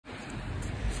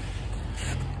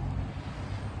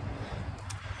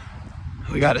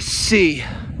We got a sea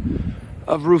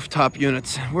of rooftop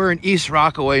units. We're in East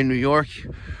Rockaway, New York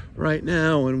right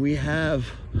now, and we have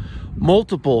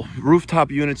multiple rooftop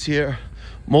units here,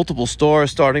 multiple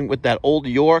stores, starting with that old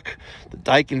York, the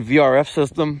Daikin VRF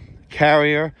system,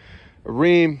 Carrier, a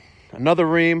Rheem, another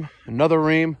Rheem, another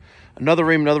Rheem, another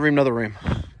Rheem, another Rheem, another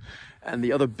Rheem. And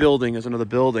the other building is another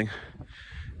building.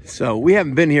 So we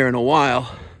haven't been here in a while,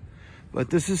 but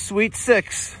this is Suite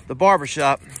 6, the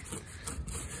barbershop.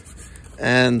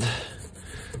 And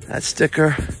that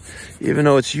sticker, even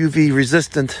though it's UV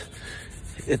resistant,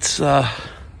 it's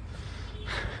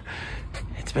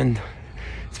been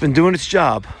doing its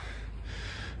job.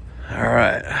 All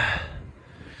right.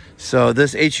 So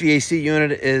this HVAC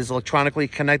unit is electronically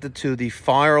connected to the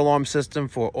fire alarm system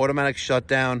for automatic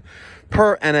shutdown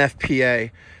per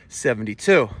NFPA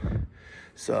 72.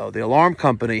 So the alarm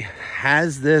company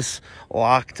has this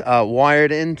locked,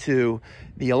 wired into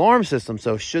the alarm system.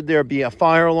 So should there be a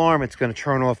fire alarm, it's going to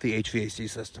turn off the HVAC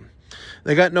system.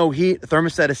 They got no heat. The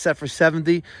thermostat is set for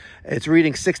 70. It's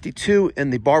reading 62 in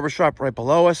the barbershop right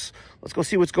below us. Let's go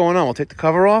see what's going on. We'll take the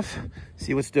cover off,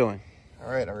 see what's doing.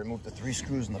 All right, I removed the 3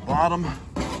 screws in the bottom.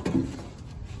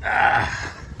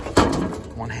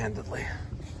 One-handedly.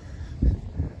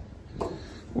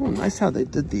 Oh, nice how they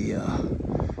did the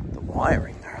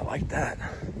wiring there. I like that.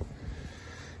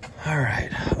 All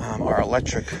right, our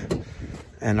electric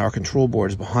and our control board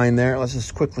is behind there. Let's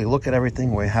just quickly look at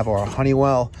everything. We have our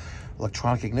Honeywell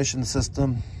electronic ignition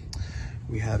system.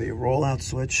 We have a rollout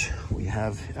switch. We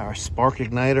have our spark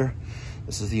igniter.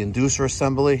 This is the inducer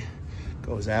assembly.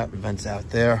 Goes out and vents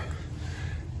out there.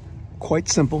 Quite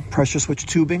simple pressure switch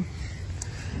tubing.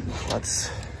 Let's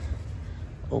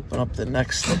open up the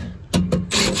next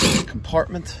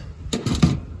compartment.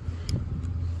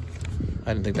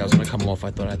 I didn't think that was going to come off. I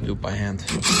thought I'd do it by hand.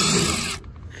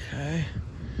 Okay.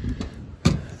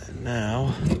 And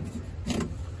now,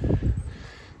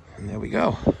 and there we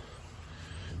go.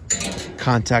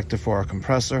 Contactor for our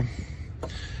compressor.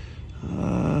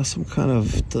 Some kind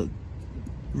of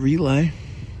relay.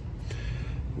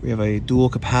 We have a dual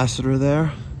capacitor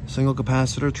there, single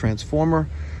capacitor, transformer,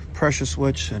 pressure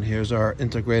switch, and here's our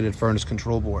integrated furnace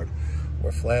control board.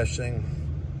 We're flashing,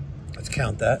 let's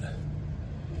count that.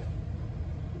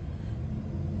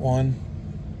 1,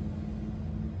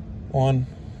 1,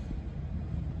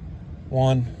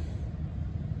 1,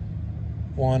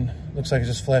 1. Looks like it's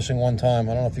just flashing one time.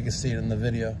 I don't know if you can see it in the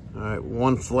video. All right,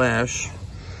 one flash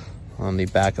on the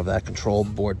back of that control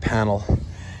board panel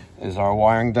is our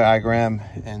wiring diagram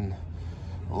in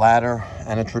ladder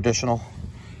and a traditional.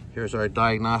 Here's our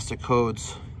diagnostic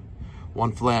codes.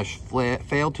 One flash,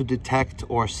 failed to detect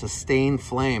or sustain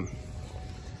flame.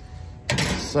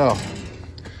 So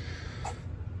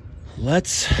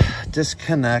let's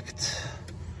disconnect.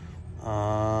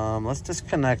 Let's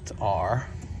disconnect R,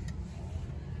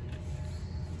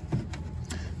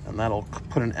 and that'll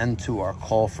put an end to our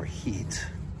call for heat.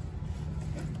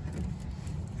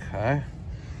 Okay.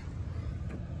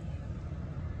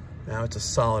 Now it's a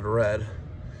solid red.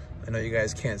 I know you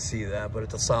guys can't see that, but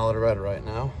it's a solid red right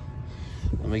now.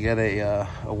 Let me get a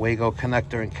Wago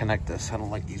connector and connect this. I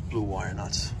don't like these blue wire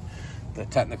nuts. They're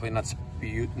technically not supposed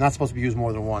to be used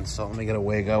more than once, so let me get a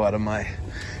Wago out of my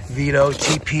Veto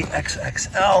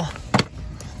GPXXL.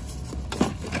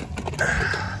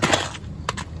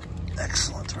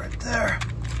 Excellent right there.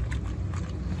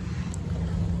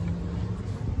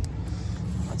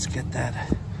 Let's get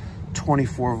that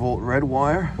 24-volt red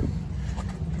wire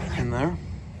in there.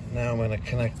 Now I'm going to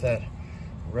connect that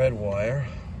red wire.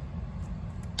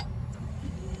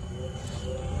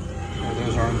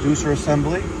 There's our inducer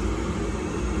assembly.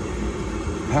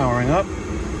 Powering up.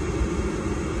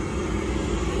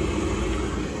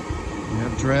 We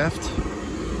have draft.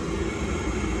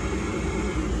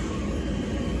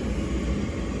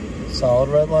 Solid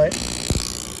red light.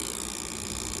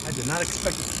 I did not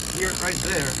expect to hear it right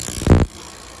there.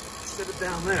 Sit it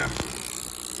down there.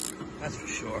 That's for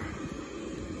sure.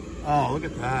 Oh, look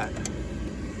at that.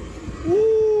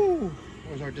 Woo!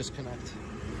 Where's our disconnect?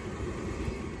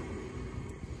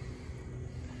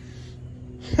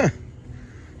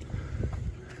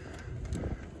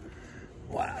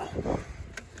 Wow.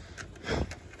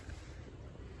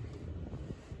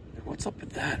 What's up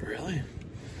with that, really?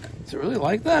 Is it really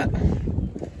like that?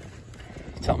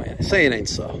 Tell me, say it ain't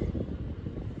so.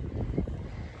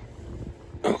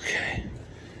 Okay.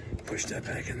 Push that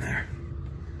back in there.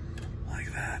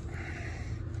 Like that.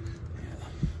 Yeah.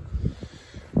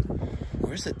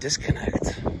 Where's the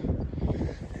disconnect?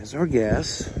 Here's our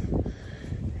gas.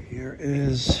 Here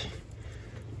is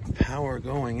power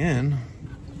going in.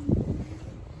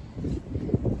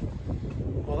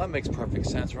 Well, that makes perfect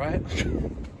sense, right?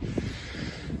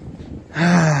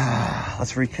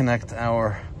 Let's reconnect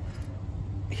our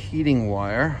heating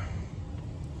wire.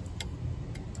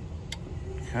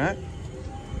 Okay.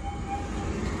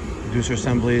 Reducer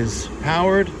assembly is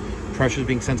powered. Pressure is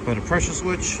being sensed by the pressure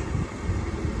switch.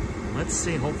 Let's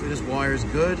see, hopefully this wire is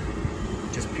good.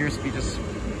 It just appears to be just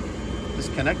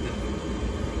disconnected.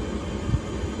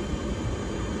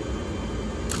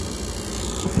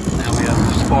 Now we have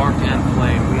spark and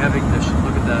flame. We have ignition.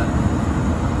 Look at that.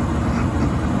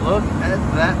 Look at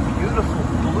that beautiful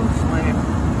blue flame.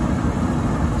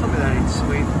 Tell me that ain't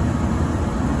sweet.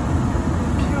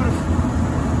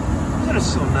 Beautiful. Isn't it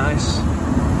so nice?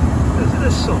 Isn't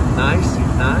it so nice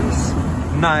and nice?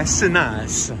 Nice and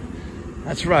nice.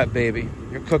 That's right, baby.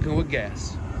 You're cooking with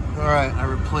gas. All right, I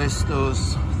replaced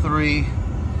those 3.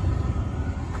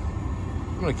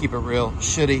 I'm gonna keep it real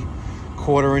shitty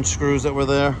 1/4-inch screws that were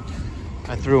there.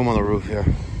 I threw them on the roof here.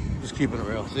 Just keeping it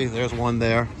real. See, there's one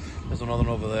there. There's another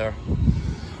one over there.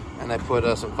 And I put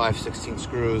some 5/16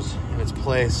 screws in its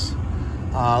place.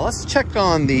 Let's check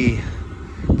on the,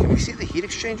 can we see the heat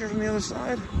exchanger from the other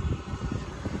side?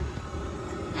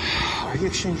 Our heat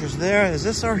exchanger's there. Is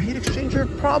this our heat exchanger?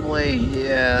 Probably,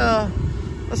 yeah.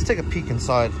 Let's take a peek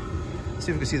inside.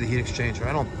 See if we can see the heat exchanger.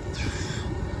 I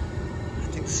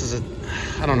think this is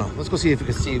I don't know. Let's go see if we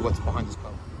can see what's behind this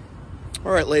cover.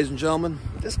 All right, ladies and gentlemen,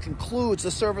 this concludes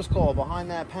the service call. Behind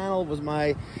that panel was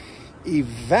my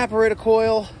evaporator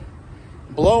coil,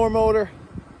 blower motor,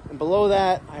 and below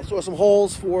that, I saw some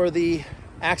holes for the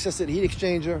access to the heat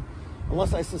exchanger.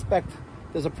 Unless I suspect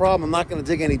there's a problem, I'm not gonna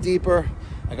dig any deeper.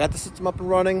 I got the system up and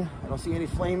running. I don't see any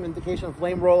flame indication of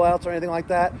flame rollouts or anything like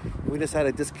that. We just had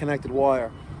a disconnected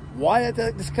wire. Why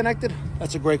that disconnected?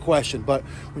 That's a great question. But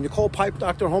when you call Pipe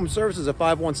Doctor Home Services at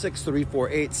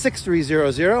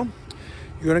 516-348-6300,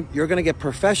 you're gonna get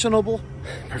professional,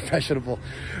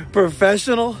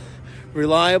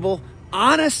 reliable,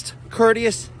 honest,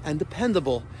 courteous, and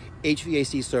dependable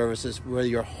HVAC services, whether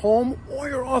your home or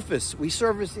your office. We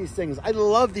service these things. I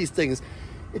love these things.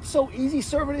 It's so easy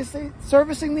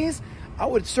servicing these. I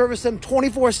would service them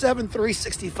 24/7,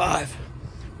 365.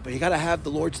 But you gotta have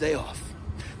the Lord's day off.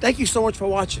 Thank you so much for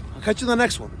watching. I'll catch you in the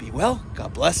next one. Be well,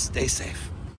 God bless, stay safe.